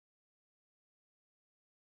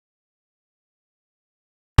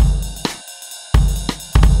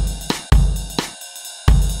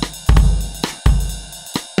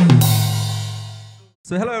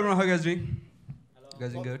So hello everyone, how are you guys doing? Hello. You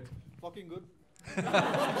guys doing good? Fucking good.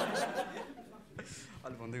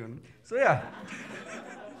 So yeah.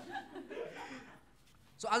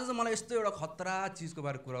 So आज चाहिँ मलाई यस्तो एउटा खतरा चिजको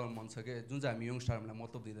बारे कुरा गर्न मन छ के जुन चाहिँ हामी यंगस्टरहरूलाई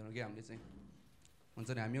महत्त्व दिँदैनौँ के हामीले चाहिँ हुन्छ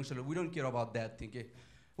नि हामी यंगस्टरले we don't care about that thing के.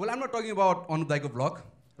 Well, I'm not talking about अनुदाईको vlog,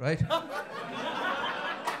 right?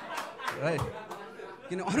 Right?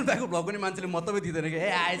 किन अनुदाईको vlog पनि मान्छेले महत्त्वै दिँदैन के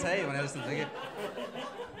ए आएछ है भनेर जस्तो हुन्छ के.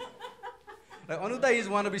 Like Anudai is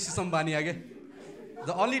wannabe Sisambani again.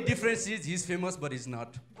 The only difference is he's famous but he's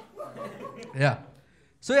not. Yeah.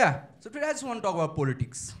 So today I just want to talk about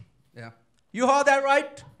politics. Yeah. You heard that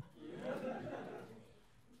right?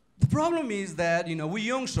 The problem is that, we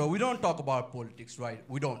youngsters, we don't talk about politics, right?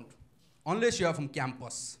 We don't. Unless you are from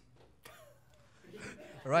campus.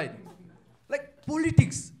 Right? Like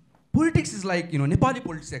politics. Politics is like, Nepali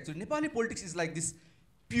politics actually. Nepali politics is like this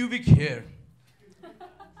pubic hair.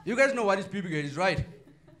 You guys know what is pubic hair is, right?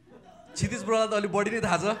 Chidis brother त अलि बढी नै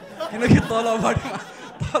थाहा छ किनकि तल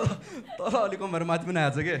अलि कम भएर माथि पनि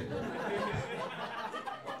आएको छ के.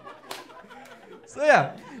 So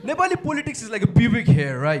yeah, Nepali politics is like a pubic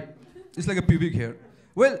hair, right? It's like a pubic hair.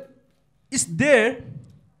 Well, it's there,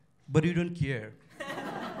 but you don't care.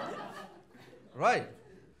 Right?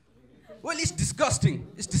 Well, it's disgusting.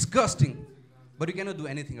 It's disgusting. But you cannot do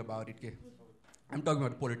anything about it, okay? I'm talking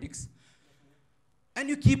about politics. And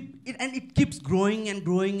you keep it, and it keeps growing and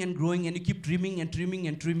growing and growing, and you keep trimming and trimming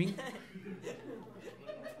and trimming.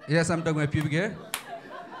 Yes, I'm talking about pubic hair.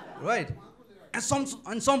 Right? And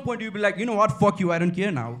some point you'll be like, you know what, fuck you, I don't care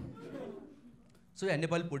now. So yeah,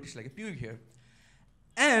 Nepali politics like a pubic hair.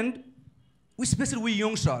 And especially we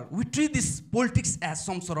youngsters, we treat this politics as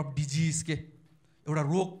some sort of disease. एउटा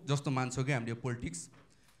रोग जस्तो मान्छौँ क्या हामीले politics.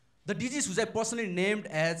 The disease which I personally named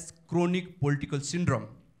as chronic political syndrome.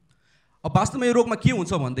 अब वास्तवमा यो रोगमा के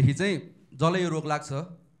हुन्छ भनेदेखि चाहिँ जसलाई यो रोग लाग्छ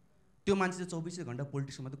त्यो मान्छे चाहिँ 24 घण्टा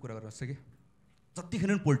पोलिटिक्सको मात्रै कुरा गरिरहेछ के जतिखेर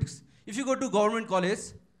पनि politics. If you go to government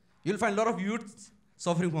college you will find lot of youths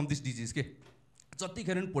suffering from this disease के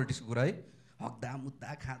जतिखेर पनि पोलिटिक्सको कुरा है हक्दा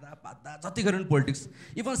मुद्दा खाँदा पात्दा जतिखेर पनि पोलिटिक्स.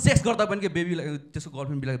 इभन सेक्स गर्दा पनि के बेबीलाई त्यसको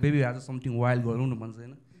गर्लफ्रेन्ड बेला बेबी आज समथिङ वाइल्ड गरौँ न भन्छ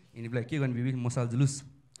होइन यिनीहरूलाई के गर्ने बेबी मसाल जुलुस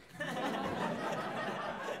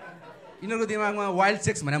यिनीहरूको दिमागमा वाइल्ड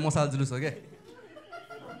सेक्स भने मसाल जुलुस हो क्या.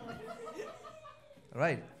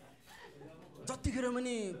 Right? जतिखेर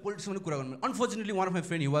पनि पोलिटिक्समा कुरा गर्नु. Unfortunately, one of my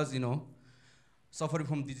friend, he was, suffering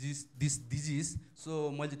from this disease. So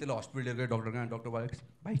मैले त्यसलाई हस्पिटल लिएर गएँ डक्टर कहाँ. डक्टर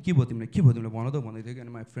भाइ के भयो तिमीलाई भन त भन्दै थियो कि. अनि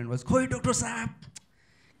माई फ्रेन्ड वाज खोइ डक्टर साहब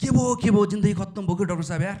के भयो जिन्दगी खत्तम भयो कि डक्टर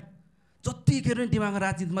साहब यार जतिखेर पनि दिमागमा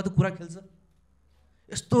राजनीतिमा त कुरा खेल्छ.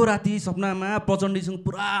 यस्तो राति सपनामा प्रचण्डीसँग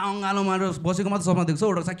पुरा अँगालो मारेर बसेको मात्र सपना देख्छौ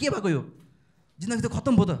डक्टर साहब के भएको यो जिन्दगी त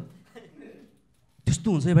खत्तम भयो त.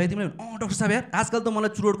 त्यस्तो हुन्छ है भाइ तिमीलाई डक्टर साहब यार आजकल त मलाई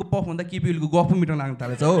चुरोटको पफ भन्दा केपिएलको गफ मिठो लाग्न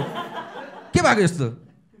थालेछ हो के भएको यस्तो.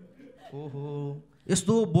 ओहो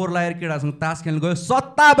यस्तो बोर लगाएर केटासँग तास खेल्न गयो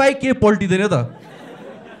सत्ता भाइ के पल्टिँदैन त.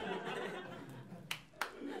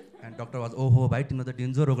 एन्ड डक्टर वाज ओहो भाइ तिमीलाई त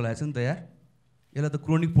डेन्जर रोग लागेको छ नि त यार यसलाई त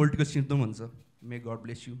क्रोनिक पोलिटिकल सिम्पटम भन्छ. मे God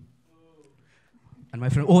bless you. And my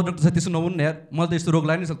friend ओहो डक्टर साहब त्यस्तो नभन्नु न यार मलाई त यस्तो रोग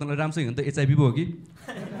लाग्नै सक्दैन राम्रोसँग हिँड्नु त एचआइभी पो हो कि.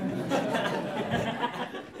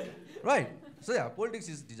 Right. So yeah, politics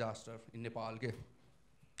is disaster in Nepal.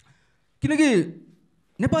 Kinaki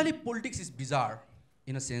Nepali politics is bizarre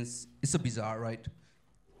in a sense. It's a bizarre, right?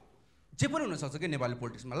 Je pani huna sakcha ke Nepali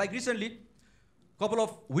politics ma. Like recently, couple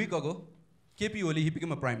of week ago, KP Oli he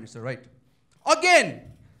became a prime minister, right? Again.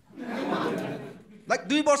 Like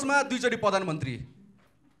 2 वर्षमा 2 चोटी प्रधानमन्त्री.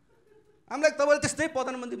 I'm like तपाईले त्यस्तै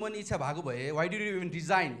प्रधानमन्त्री बन्ने इच्छा भएको भए why did you even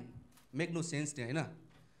resign? Make no sense नि हैन.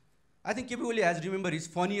 I think KP Oli has remembered his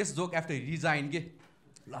funniest joke after he resigned.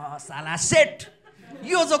 La sala shit!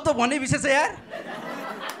 Yo joke to bhanne विषय छ यार.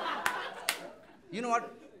 You know what?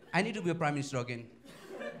 I need to be a prime minister again.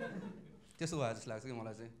 त्यसो भए जस्तो लाग्छ कि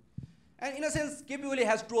मलाई चाहिँ. And in a sense, KP Oli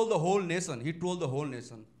has trolled the whole nation. He trolled the whole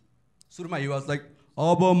nation. सुरुमा he was like,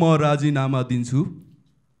 अब म राजीनामा दिन्छु.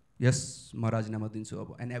 Yes, म राजीनामा दिन्छु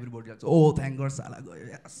अब. And everybody was like, oh, thank God, साला गयो.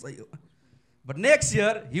 Yes, सही हो. But next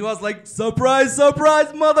year, he was like, surprise, surprise,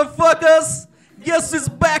 motherfuckers! Guess he's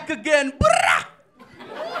back again!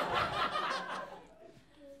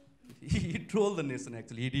 He trolled the nation,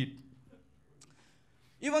 actually, he did.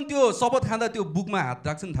 Even त्यो शपथ खाँदा त्यो बुकमा हात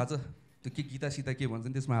राख्छ नि थाहा छ त्यो के गीता सीता के भन्छ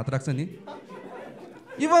नि त्यसमा हात राख्छ नि.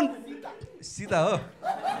 Even सीता हो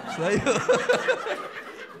सही हो.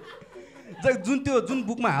 जुन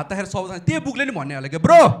बुकमा हात राखेर शपथ खान्छ त्यो बुकले नि भन्ने होला के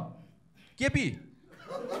ब्रो केपी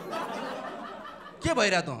के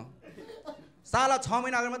भइरा त साला 6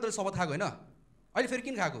 महिना अगाडि मात्र शपथ खाएको हैन अहिले फेरि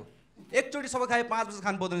किन खाएको एकचोटी शपथ खाए 5 वर्ष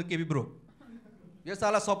खानु पर्दैन केपी ब्रो यो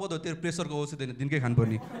साला शपथ हो तेरो प्रेसरको औषध होइन दिनकै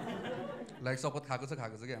खानुपर्ने लाइक शपथ खाएको छ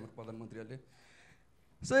क्या हाम्रो प्रधानमन्त्रीहरूले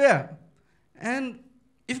so yeah and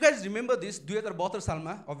if guys remember this 2072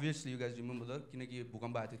 सालमा obviously you guys remember the किनकि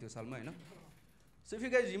भूकम्प आएको थियो त्यो सालमा होइन so if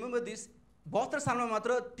you guys remember this 72 सालमा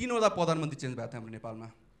मात्र 3वटा प्रधानमन्त्री चेन्ज भएको थियो हाम्रो नेपालमा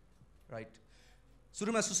राइट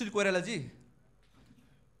सुरुमा सुशील कोइरालाजी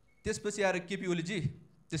त्यसपछि आएर केपी ओलीजी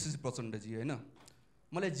त्यसपछि प्रचण्डजी होइन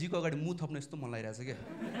मलाई जीको अगाडि मुख थप्न यस्तो मन लागिरहेछ क्या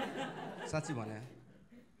साँच्ची भने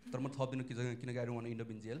तर म थप्दिनँ किनकि I don't want end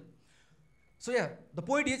up in jail so yeah the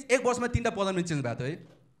point is 1 वर्षमा 3टा प्रधानमन्त्री चेन्ज भएको थियो है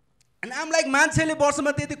एन्ड आम लाइक मान्छेले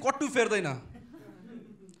वर्षमा त्यति कट्टु फेर्दैन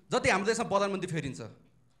जति हाम्रो देशमा प्रधानमन्त्री फेरिन्छ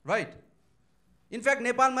राइट इनफ्याक्ट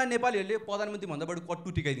नेपालमा नेपालीहरूले प्रधानमन्त्री भन्दा बढी कट्टु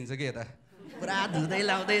टिकाइदिन्छ कि यता पुरा धुँदै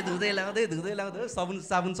लाउँदै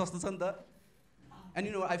साबुन सस्तो छ नि त and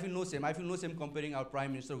you know I feel no same comparing our prime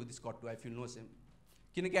minister with this कट्टु I feel no same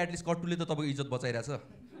किनकि एटलिस्ट कट्टुले त तपाईँको इज्जत बचाइरहेछ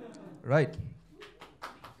राइट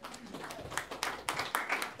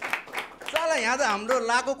साला यहाँ त हाम्रो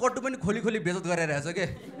लाको कट्टु पनि खोली बेजत गरिरहेछ के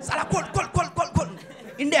साला खोल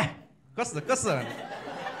इन्डिया कस्तो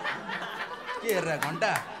के हेरेर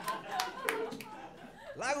घन्टा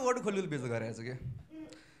लाको कट्टु खोली बेजत गरिरहेछ के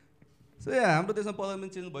सो यहाँ हाम्रो देशमा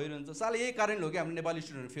प्रधानमन्त्री चेन्ज भइरहन्छ साला यही कारणले हो कि हाम्रो नेपाली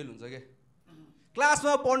स्टुडेन्टहरू फेल हुन्छ क्या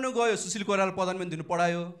क्लासमा पढ्नु गयो सुशील कोइराला प्रधानमन्त्री दिनु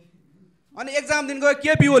पढायो अनि एक्जाम दिन गयो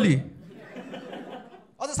केपी ओली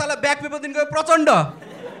अझ साला ब्याक पेपर दिन गयो प्रचण्ड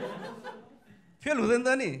फेल हुँदैन त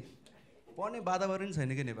नि पढ्ने वातावरण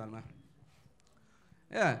छैन कि नेपालमा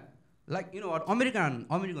ए like you know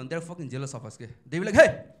American they are fucking jealous of us के they will like hey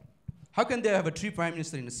how can they have a 3 prime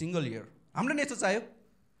minister in a single year हाम्रो नि यस्तो चाहियो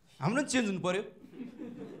हाम्रो चेन्ज हुनु पर्यो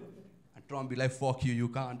Trump be like fuck you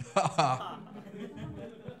can't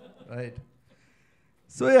right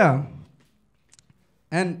so yeah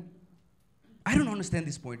and I don't understand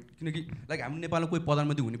this point किनकि like हाम्रो नेपालमा कोही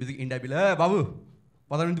प्रधानमन्त्री हुने बित्तिकै इन्डिया बिल ए बाबु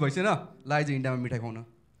प्रधानमन्त्री भइसकेन ल आइज इन्डियामा मिठाई खुवाउन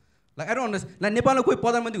like I don't understand like नेपालमा कोही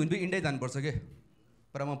प्रधानमन्त्री हुने बित्तिकै इन्डिया जानुपर्छ कि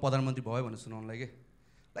तर म प्रधानमन्त्री भयो भनेर सुनाउनुलाई कि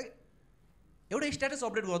लाइक एउटा स्ट्याटस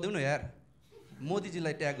अपडेट गरिदेऊ न यार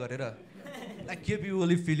मोदीजीलाई ट्याग गरेर like KP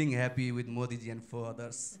Oli feeling happy with Modiji and for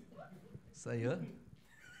others सही हो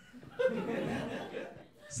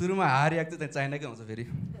सुरुमा हारिआएको चाहिँ चाइनाकै आउँछ फेरि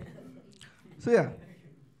सो या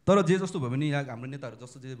तर जे जस्तो भयो भने यहाँ हाम्रो नेताहरू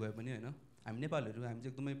जस्तो जे भयो पनि होइन हामी नेपालीहरू हामी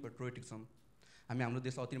चाहिँ एकदमै पेट्रोइटिक छौँ हामी हाम्रो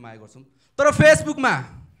देशलाई अति माया गर्छौँ तर फेसबुकमा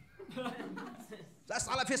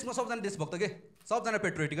साला फेसबुकमा सबजना देशभक्त के सबजना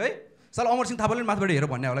पेट्रोइटिक है साला अमर सिंह थापाले माथिबाट हेर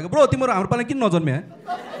भन्ने होला कि ब्रो तिमीहरू हाम्रो पालि किन नजन्मे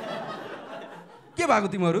के भएको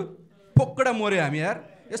तिमीहरू फोक्कडा मऱ्यो हामी यार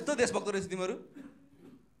यस्तो देशभक्त रहेछ तिमीहरू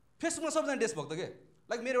फेसबुकमा सबजना देशभक्त के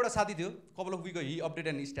लाइक मेरो एउटा साथी थियो couple of week he update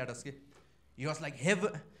and status के he was like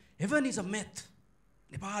heaven is a meth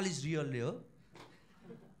Nepal is रियलले हो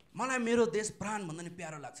मलाई मेरो देश प्राण भन्दा नि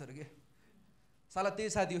प्यारो लाग्छ अरे के साला त्यही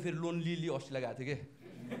साथी हो फेरि लोन लिली अस्ट्रेलिया गएको थियो कि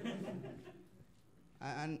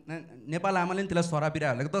नेपाल आमाले नि त्यसलाई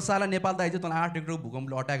सरापिरहेको होला त साला नेपाल त आइज तँलाई 8 हेक्टर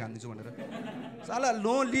भूकम्पले अट्याक हान्दिन्छु भनेर साला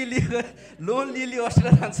लोन लिली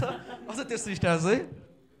अस्ट्रेलिया जान्छ अझ त्यस्तो स्टार्स है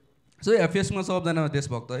सो या फेसबुकमा सबजना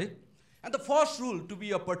देशभक्त है and the first rule to be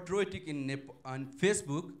a पेट्रोइटिक in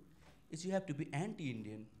Facebook is you have to be anti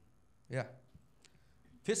Indian या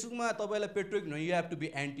फेसबुकमा तपाईँलाई पेट्रोइक न you have to be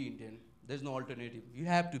anti Indian there is no alternative you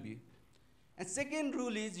have to be and second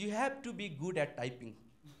rule is you have to be good at typing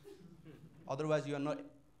otherwise you are not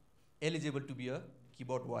eligible to be a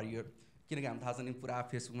keyboard warrior किनकि हामी थाहा छ नि पुरा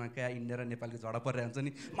फेसबुकमा क्या India र नेपालको झगडा परिरहेको हुन्छ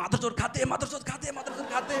नि मात्रचोट खाते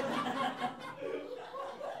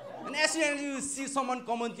And as soon as you see someone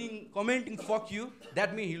commenting fuck you,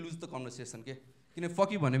 that means he lose the conversation. Okay? Because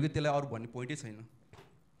fuck you भनेको त्यसलाई अरु भन्ने पोइन्टै छैन.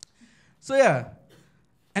 So yeah,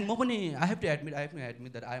 and I have to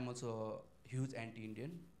admit that I am also a huge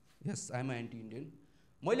anti-Indian. Yes, I am an anti-Indian.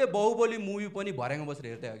 मैले Baahubali movie पनि भर्याङमा बसेर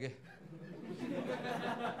हेर्दै हो के.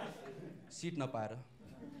 सिट नपाएर.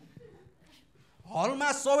 हलमा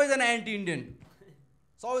सबैजना एन्टी-इन्डियन.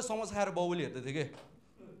 सबै समोसा खाएर बाहुबली हेर्दै थियो के.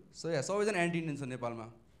 So yeah, सबैजना एन्टी-इन्डियन छ नेपालमा.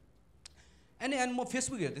 And म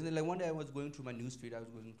फेसबुक हेर्दै थिएँ like one day I was going through my news feed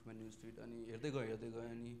अनि हेर्दै गएँ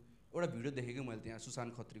अनि एउटा भिडियो देखेँ कि मैले त्यहाँ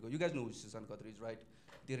Sushant खत्रीको you guys no Sushant Khatri is right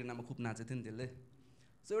तेरो नाममा खुब नाचेको थियो नि त्यसले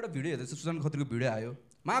सो एउटा भिडियो हेर्दै सुशान्त खत्रीको भिडियो आयो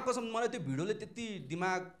कसम मलाई त्यो भिडियोले त्यति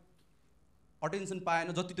दिमाग अटेन्सन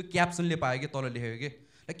पाएन जति त्यो क्याप्सनले पायो कि तल लेखेको कि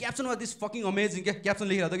like caption was this fucking amazing क्या क्याप्सन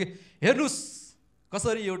लेखिरहेको थियो कि हेर्नुहोस्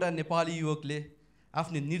कसरी एउटा नेपाली युवकले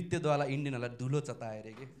आफ्नो नृत्यद्वारा इन्डियनहरूलाई धुलो चताए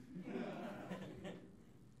अरे कि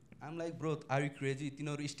आम like bro are you crazy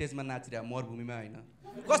तिनीहरू स्टेजमा नाचिरह मरुभूमिमा होइन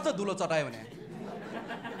कस्तो धुलो चटायो भने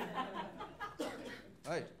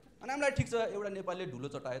है अनि हामीलाई ठिक छ एउटा नेपालीले धुलो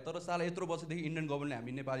चटायो तर साला यत्रो वर्षदेखि इन्डियन गभर्मेन्टले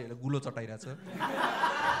हामी नेपालीहरूलाई गुलो चटाइरहेछ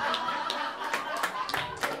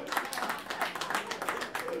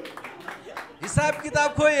हिसाब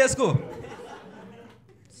किताब खोइ यसको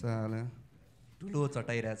साला ठुलो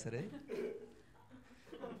चटाइरहेछ रे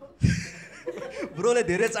ब्रोले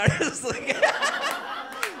धेरै चाट्यो जस्तो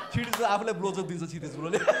छिटो चाहिँ आफूलाई ब्लोजअप दिन्छ छिटेछ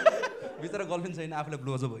ब्रोले भित्र गर्लफ्रेन्ड छैन आफूलाई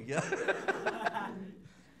ब्लोजअप भयो क्या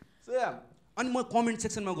सो अनि म कमेन्ट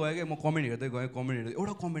सेक्सनमा गएँ क्या म कमेन्ट हेर्दै गएँ कमेन्ट हेर्दै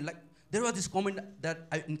एउटा comment like there was this comment that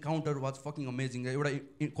I encounter was fucking amazing एउटा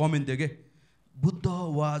कमेन्ट थियो कि Buddha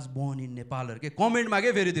was born in Nepal के कमेन्टमा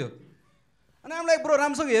के फेरि त्यो अनि हामीलाई ब्रो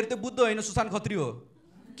राम्रोसँग हेर्थ्यो बुद्ध होइन सुशान्त खत्री हो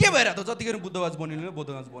के भइरहेको थियो जतिखेर Buddha was born in Buddha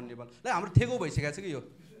was born Nepal ल हाम्रो थेगो भइसकेको छ कि यो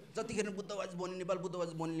जतिखेर Buddha was born in Nepal Buddha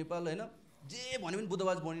was born in Nepal होइन जे भन्यो भने Buddha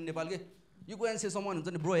was born in Nepal के यो क्वेन्से सम्मान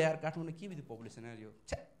हुन्छ नि ब्रो यार काठमाडौँ के बित्यो पपुलेसन यार यो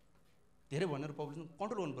छ्या धेरै भनेर पपुलेसन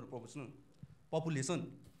कन्ट्रोल गर्नु पऱ्यो population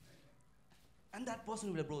and that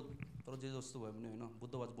person will bro तर जे जस्तो भयो भने होइन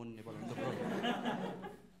Buddha was born in Nepal हुन्छ ब्रो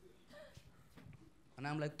अनि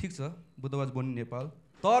हामीलाई ठिक छ Buddha was born in Nepal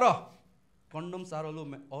तर condoms are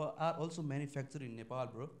also manufacture in Nepal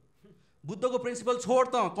bro बुद्धको प्रिन्सिपल छोड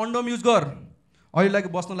त कन्डम युज गर अहिले लागि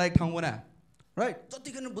बस्न लायक ठाउँ बना राइट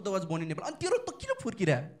जतिखेर Buddha was born in Nepal अनि तेरो त किन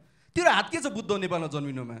फुर्किरह तेरो हात के छ बुद्ध नेपालमा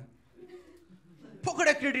जन्मिनुमा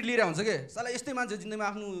फोकडा क्रेडिट लिएर हुन्छ कि साला यस्तै मान्छे जिन्दगीमा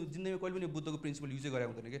आफ्नो जिन्दगीमा कहिले पनि बुद्धको प्रिन्सिपल युजै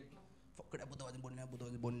गरेको हुँदैन कि फोकडा Buddha was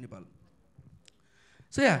born Nepal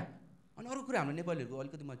so या अनि अरू कुरा हाम्रो नेपालीहरूको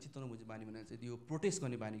अलिकति मलाई चित्त नबुझ्ने बानी भने चाहिँ यो प्रोटेस्ट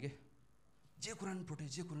गर्ने बानी के जे कुरा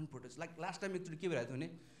पनि प्रोटेस्ट लाइक लास्ट टाइम एकचोटि के भइरहेको थियो भने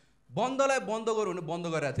बन्दलाई बन्द गरौँ भने बन्द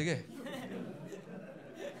गरिरहेको थियो कि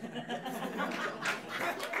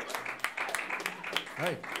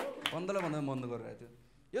राइट बन्दलाई बन्द गरिरहेको थियो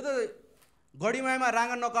यो त गढीमायामा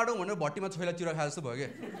राँगा नकाटौँ भनेर भट्टीमा छोइला चिरा खाए जस्तो भयो क्या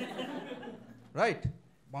राइट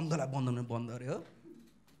बन्दलाई बन्द भने बन्द अरे हो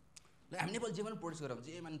ल हामी नेपाली जे पनि प्रोटेस्ट गरेर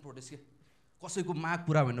जे माने प्रोटेस्ट के कसैको माग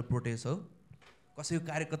पुरा भनेर प्रोटेस्ट हो कसैको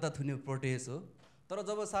कार्यकर्ता थुन्ने प्रोटेस्ट हो तर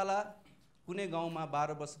जब साला कुनै गाउँमा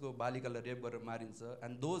 12 वर्षको बालिकालाई रेप गरेर मारिन्छ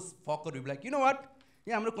and those फकर will like you know what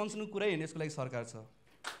यहाँ हाम्रो कन्सर्नको कुरै होइन यसको लागि सरकार छ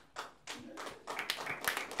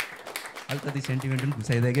अलिकति सेन्टिमेन्ट पनि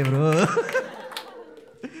घुसाइदियो क्या ब्रो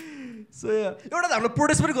सो एउटा त हाम्रो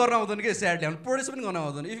प्रोटेस्ट पनि गर्न आउँदैन कि स्याडली हाम्रो प्रोटेस्ट पनि गर्न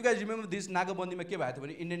आउँदैन if you guys remember this नाकाबन्दीमा के भएको थियो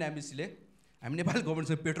भने इन्डियन एम्बेसीले हामी नेपाली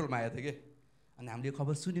गभर्मेन्टसँग पेट्रोल मागेको थियो कि अनि हामीले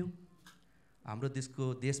खबर सुन्यौँ हाम्रो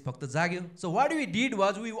देशको देशभक्त जाग्यो so what we did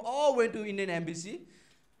was we all went to Indian embassy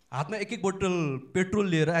हातमा एक बोतल पेट्रोल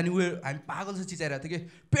लिएर अनि हामी पागल चाहिँ चिचाइरहेको थियो कि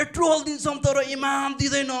पेट्रोल दिन्छौँ तर इमाम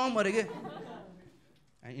दिँदैनौँ अरे के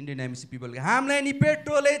इन्डियन एम्बेसी पिपलले हामीलाई नि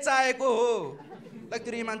पेट्रोलै चाहिएको हो लाइक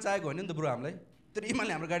तेरो इमान चाहिएको होइन नि त ब्रो हामीलाई तेरो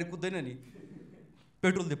इमानले हाम्रो गाडी कुद्दैन नि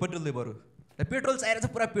पेट्रोल दे बरु पेट्रोल चाहिएर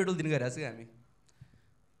चाहिँ पुरा पेट्रोल दिनु गइरहेको छ कि हामी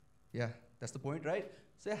या that's the point right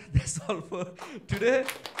so that's all for today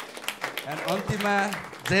and अन्तिममा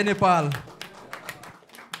जय नेपाल